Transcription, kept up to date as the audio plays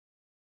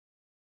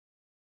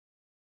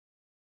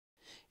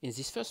In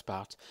this first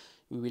part,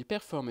 we will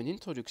perform an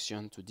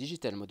introduction to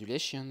digital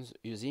modulations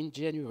using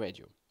GNU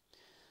Radio.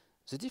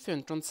 The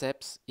different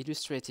concepts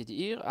illustrated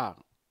here are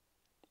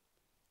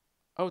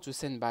how to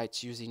send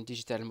bytes using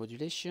digital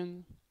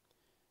modulation,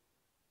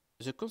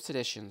 the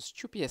constellations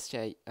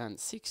QPSK and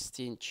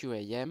 16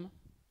 QAM,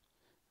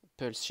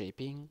 pulse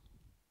shaping,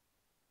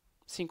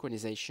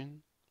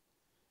 synchronization,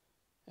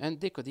 and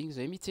decoding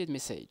the emitted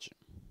message.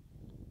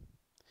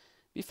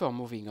 Before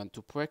moving on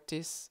to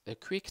practice, a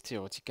quick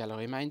theoretical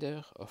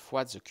reminder of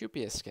what the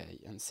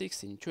QPSK and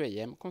 16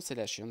 QAM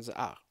constellations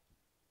are.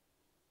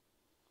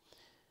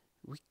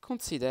 We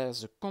consider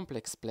the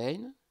complex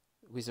plane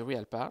with the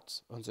real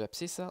part on the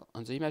abscissa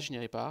and the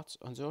imaginary part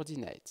on the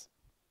ordinate.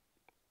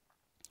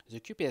 The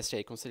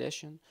QPSK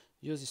constellation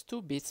uses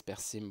 2 bits per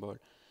symbol,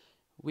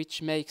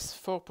 which makes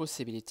 4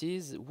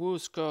 possibilities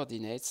whose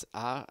coordinates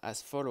are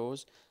as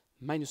follows: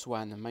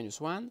 -1,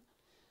 -1,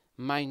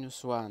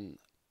 -1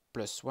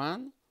 plus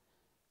 1,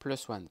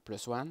 +1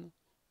 plus 1,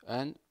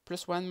 and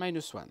 +1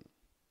 -1.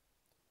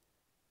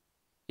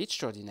 Each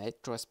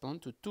coordinate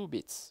corresponds to 2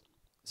 bits,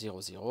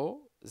 0,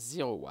 0,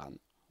 0, 1,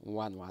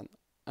 1, 1,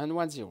 and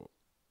 1, 0.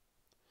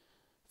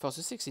 For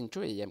the 16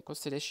 QAM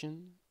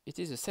constellation, it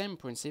is the same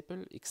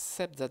principle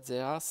except that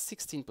there are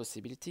 16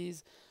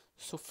 possibilities,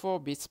 so 4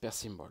 bits per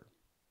symbol.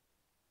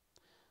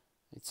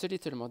 It's a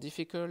little more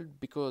difficult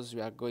because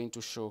we are going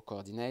to show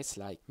coordinates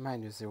like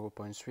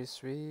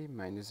 -0.33,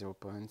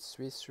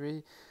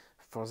 -0.33,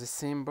 for the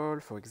symbol,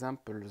 for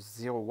example,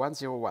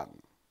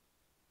 0101.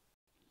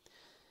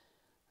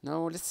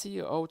 Now let's see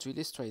how to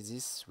illustrate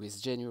this with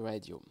GNU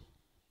Radio.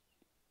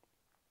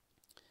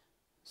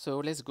 So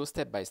let's go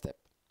step by step.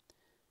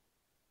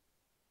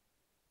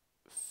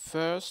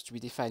 First, we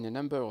define a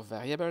number of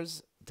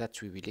variables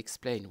that we will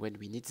explain when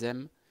we need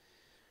them.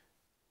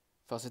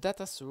 For the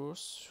data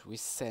source, we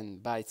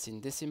send bytes in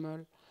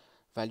decimal,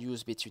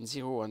 values between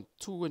 0 and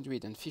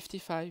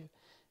 255,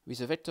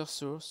 with a vector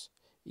source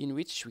in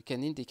which we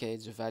can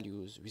indicate the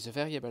values with a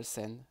variable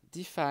send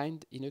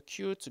defined in a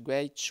cute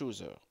grade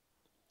chooser.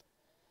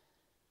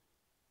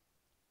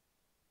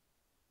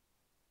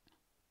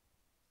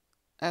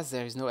 As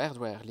there is no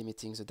hardware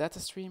limiting the data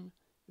stream,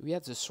 we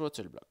add the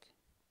throttle block.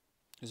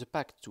 The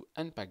packed to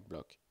unpacked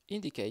block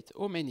indicate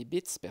how many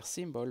bits per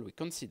symbol we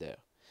consider,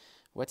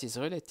 what is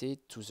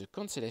related to the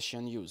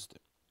constellation used.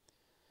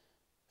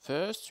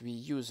 First, we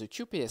use the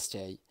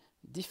QPSK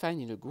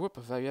defined in a group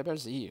of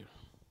variables here.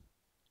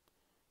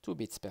 2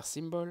 bits per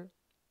symbol,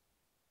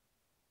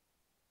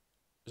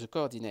 the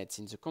coordinates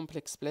in the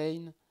complex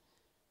plane,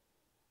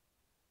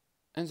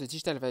 and the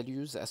digital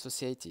values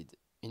associated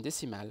in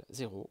decimal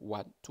 0,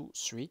 1, 2,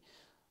 3,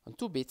 and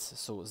 2 bits,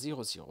 so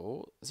 0,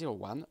 0, 0,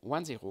 1,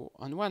 1, 0,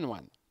 and 1,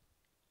 1.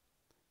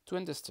 To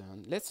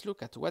understand, let's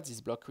look at what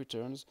this block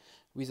returns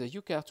with a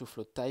EUGRD to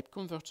float type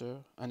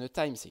converter and a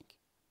time sink.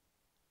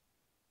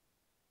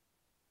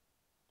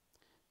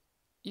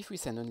 If we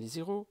send only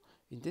 0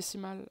 in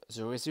decimal,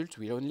 the result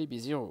will only be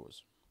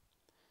zeros.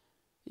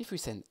 If we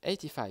send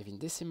 85 in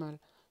decimal,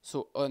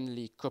 so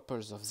only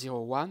couples of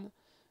 0, 1,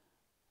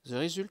 the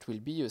result will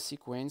be a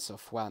sequence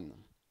of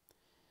 1.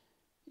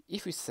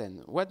 If we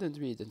send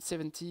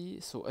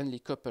 170, so only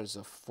couples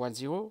of 1,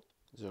 0,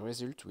 the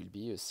result will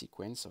be a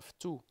sequence of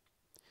 2.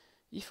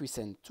 If we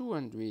send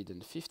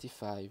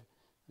 255,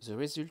 the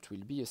result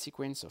will be a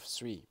sequence of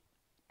 3.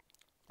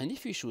 And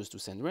if we choose to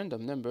send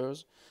random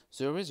numbers,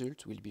 the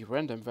result will be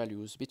random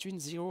values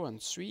between 0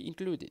 and 3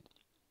 included.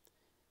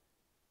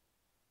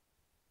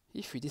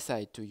 If we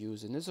decide to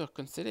use another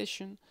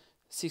constellation,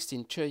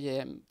 16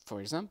 QAM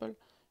for example,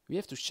 we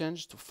have to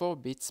change to 4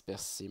 bits per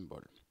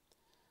symbol.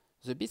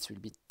 The bits will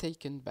be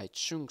taken by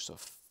chunks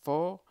of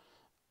 4,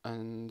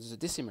 and the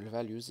decimal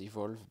values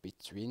evolve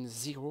between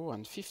 0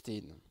 and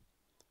 15.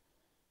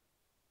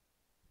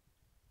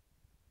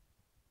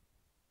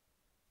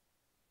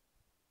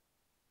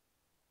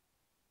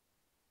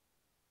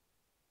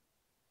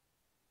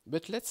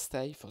 But let's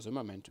stay for the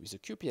moment with the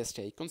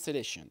QPSK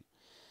constellation.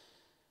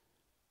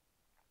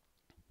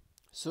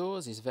 So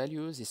these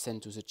values is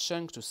sent to the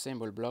chunk to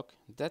symbol block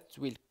that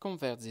will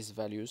convert these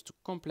values to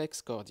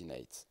complex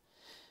coordinates.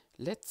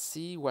 Let's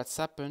see what's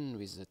happened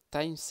with the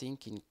time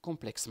sink in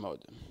complex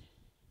mode.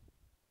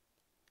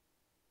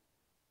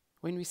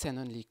 When we send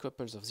only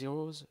couples of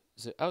zeros,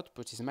 the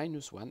output is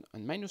 -1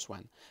 and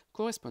 -1,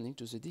 corresponding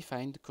to the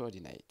defined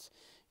coordinate.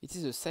 It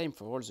is the same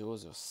for all the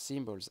other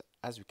symbols,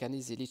 as we can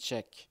easily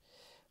check.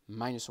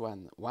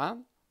 -1,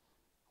 1,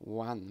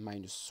 1,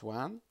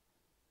 -1,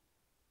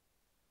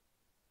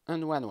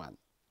 and 1, 1.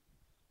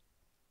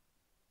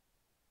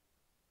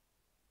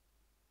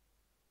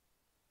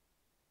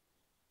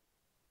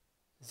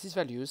 These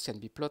values can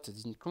be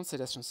plotted in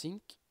constellation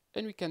sync,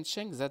 and we can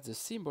check that the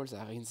symbols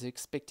are in the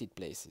expected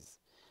places.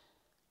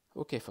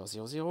 OK for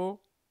 0, 0,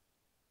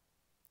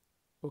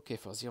 OK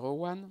for 0,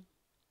 1,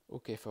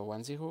 OK for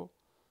 1, 0,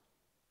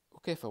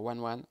 OK for 1,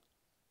 1,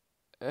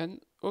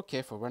 and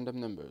OK for random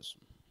numbers.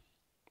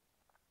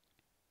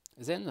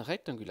 Then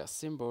rectangular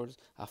symbols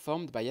are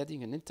formed by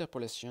adding an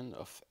interpolation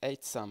of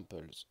 8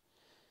 samples.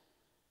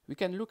 we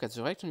can look at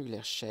the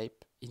rectangular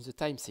shape in the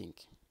time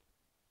sink.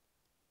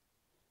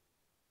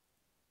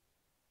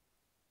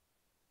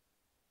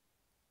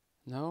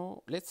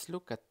 Now let's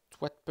look at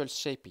what pulse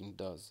shaping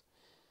does.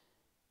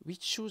 We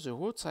choose a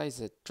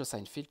road-sized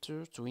cosine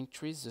filter to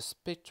increase the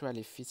spectral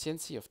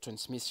efficiency of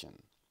transmission.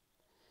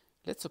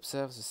 Let's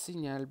observe the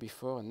signal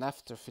before and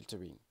after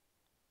filtering.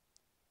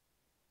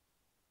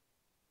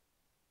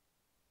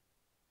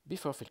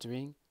 Before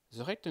filtering,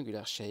 the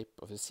rectangular shape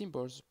of the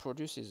symbols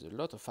produces a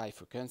lot of high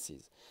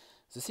frequencies.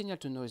 The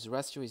signal-to-noise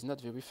ratio is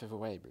not very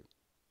favorable.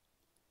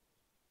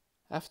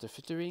 After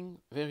filtering,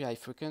 very high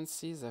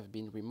frequencies have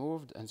been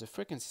removed and the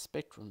frequency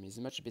spectrum is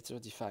much better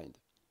defined.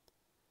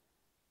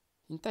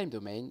 In time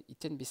domain, it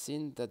can be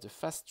seen that the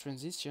fast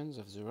transitions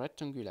of the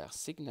rectangular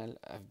signal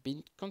have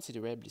been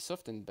considerably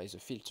softened by the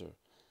filter.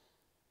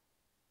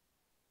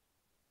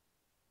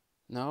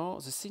 Now,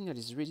 the signal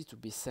is ready to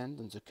be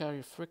sent on the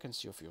carrier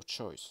frequency of your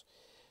choice.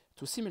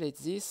 To simulate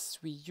this,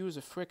 we use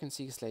a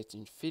frequency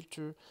sliding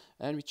filter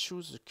and we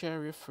choose the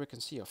carrier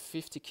frequency of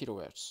 50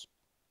 kHz.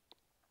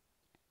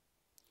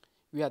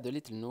 We add a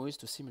little noise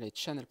to simulate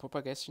channel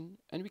propagation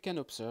and we can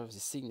observe the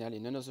signal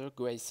in another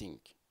GUI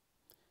sync.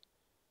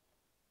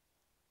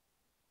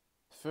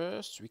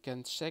 First, we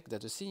can check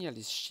that the signal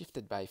is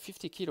shifted by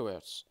 50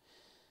 kHz.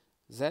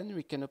 Then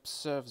we can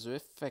observe the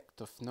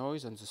effect of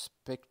noise on the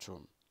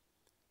spectrum.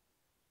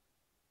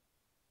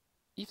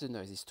 If the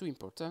noise is too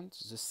important,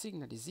 the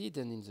signal is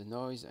hidden in the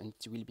noise and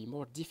it will be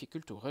more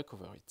difficult to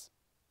recover it.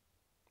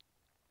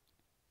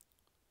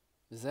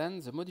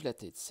 Then the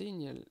modulated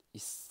signal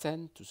is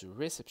sent to the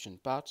reception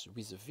part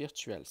with a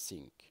virtual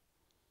sync.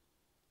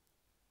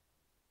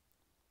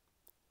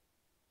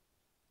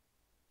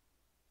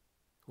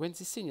 When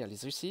the signal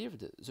is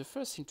received, the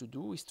first thing to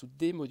do is to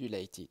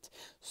demodulate it,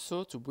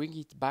 so to bring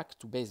it back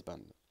to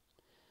baseband.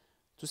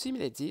 To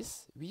simulate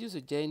this, we use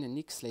again an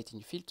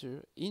X-slating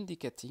filter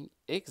indicating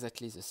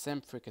exactly the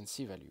same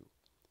frequency value.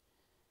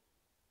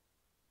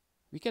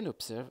 We can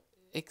observe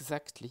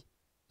exactly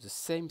the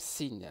same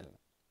signal,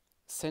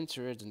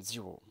 centered on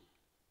 0.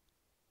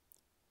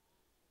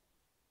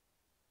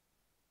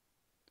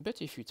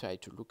 But if we try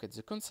to look at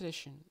the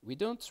constellation, we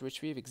don't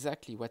retrieve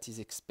exactly what is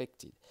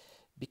expected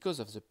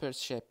because of the pulse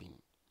shaping.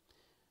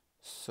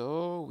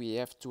 So we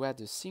have to add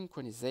a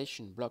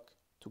synchronization block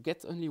to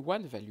get only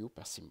one value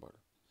per symbol.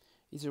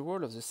 It's the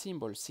role of the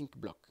symbol sync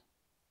block.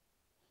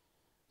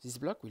 This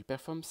block will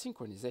perform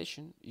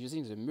synchronization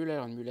using the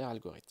Müller and Müller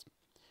algorithm.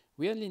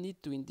 We only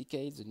need to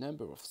indicate the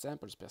number of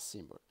samples per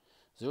symbol.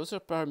 The other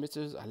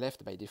parameters are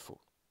left by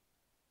default.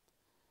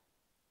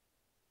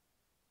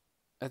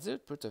 At the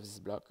output of this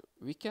block,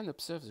 we can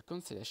observe the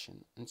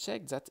constellation and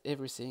check that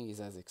everything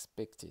is as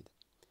expected.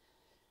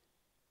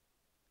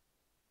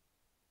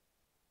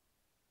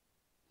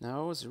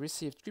 Now the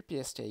received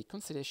QPSK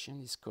constellation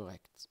is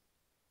correct.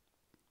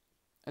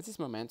 At this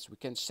moment, we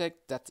can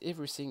check that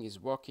everything is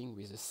working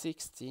with the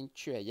 16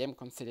 QAM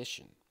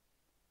constellation.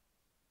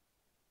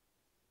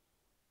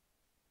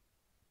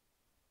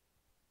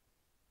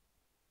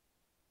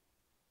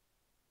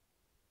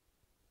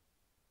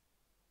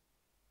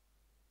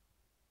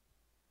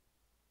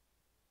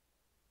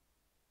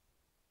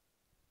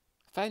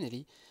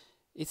 Finally,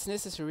 it's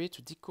necessary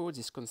to decode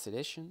this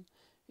constellation.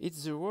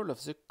 It's the role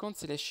of the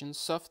constellation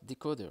soft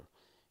decoder,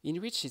 in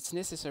which it's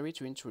necessary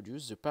to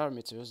introduce the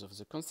parameters of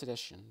the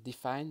constellation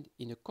defined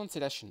in a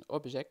constellation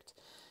object,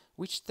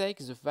 which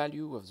takes the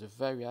value of the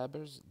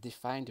variables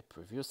defined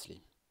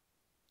previously.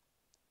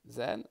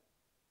 Then,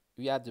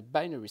 we add a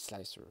binary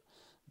slicer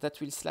that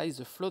will slice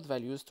the float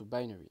values to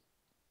binary.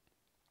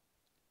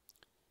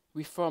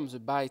 We form the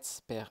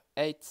bytes per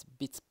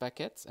 8-bit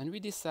packet and we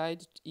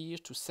decide here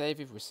to save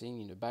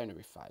everything in a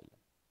binary file.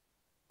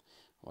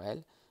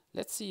 Well,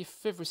 let's see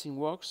if everything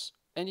works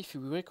and if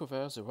we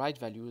recover the right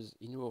values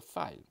in our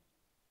file.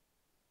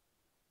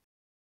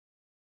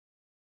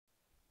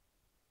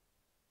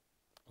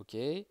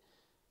 Okay.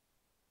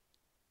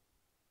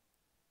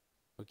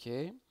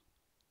 Okay.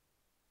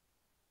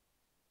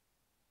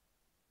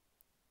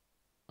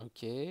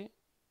 Okay.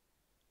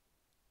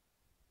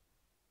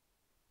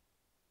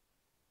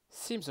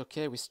 Seems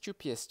okay with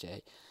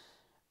QPSK.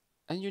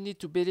 And you need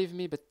to believe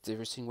me, but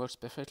everything works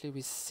perfectly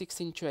with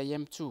 16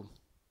 QAM too.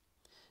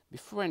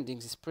 Before ending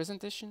this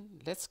presentation,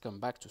 let's come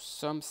back to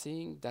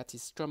something that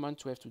is common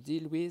to have to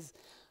deal with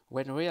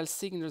when real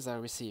signals are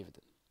received.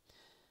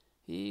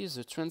 Here,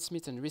 the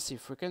transmit and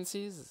receive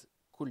frequencies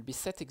could be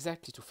set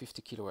exactly to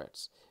 50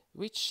 kHz,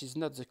 which is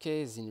not the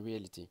case in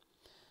reality.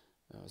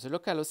 The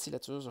local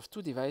oscillators of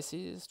two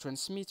devices,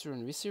 transmitter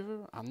and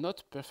receiver, are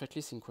not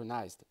perfectly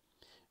synchronized.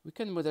 We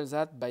can model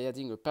that by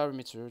adding a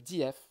parameter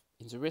df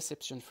in the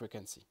reception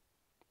frequency.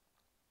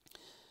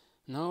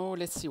 Now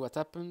let's see what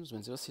happens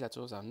when the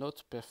oscillators are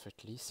not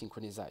perfectly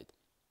synchronized.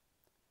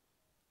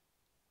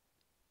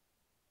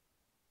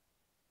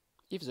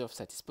 If the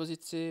offset is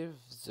positive,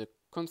 the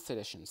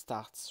constellation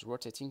starts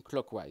rotating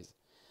clockwise,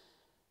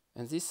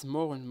 and this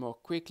more and more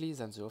quickly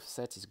than the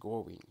offset is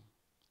growing.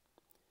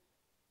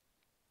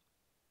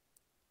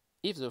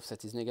 If the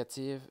offset is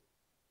negative,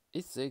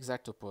 it's the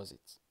exact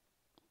opposite.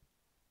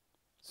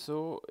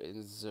 So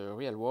in the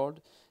real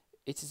world,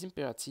 it is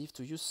imperative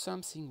to use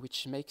something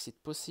which makes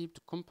it possible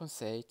to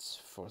compensate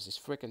for this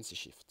frequency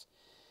shift.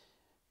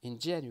 In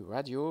GNU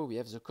radio, we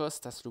have the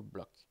Costas loop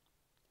block.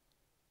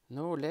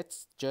 Now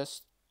let's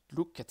just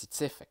look at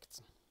its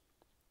effect.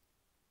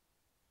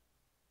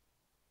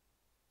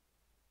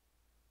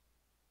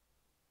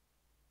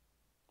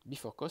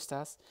 Before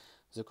Costas,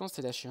 the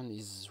constellation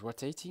is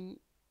rotating,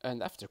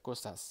 and after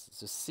Costas,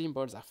 the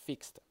symbols are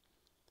fixed.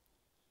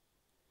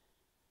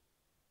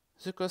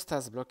 The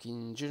Costas block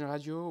in GNU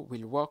radio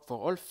will work for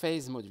all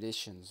phase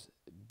modulations,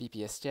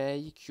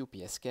 BPSK,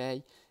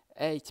 QPSK,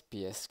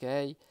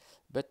 8PSK,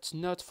 but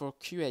not for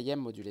QAM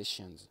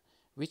modulations,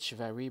 which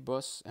vary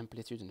both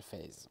amplitude and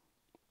phase.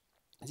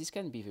 This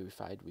can be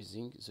verified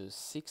using the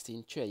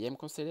 16 QAM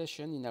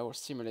constellation in our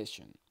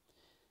simulation.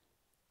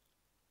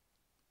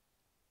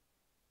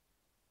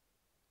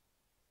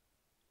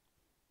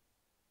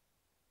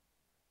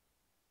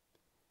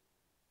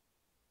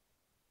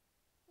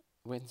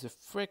 When the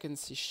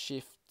frequency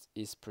shift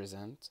is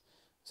present,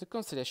 the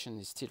constellation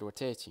is still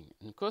rotating,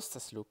 and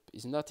Costas loop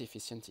is not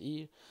efficient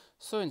here,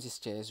 so in this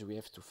case we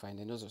have to find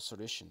another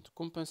solution to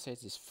compensate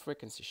this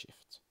frequency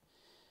shift.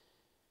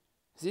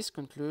 This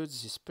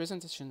concludes this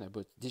presentation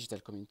about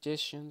digital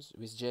communications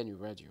with GNU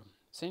Radio.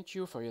 Thank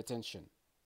you for your attention.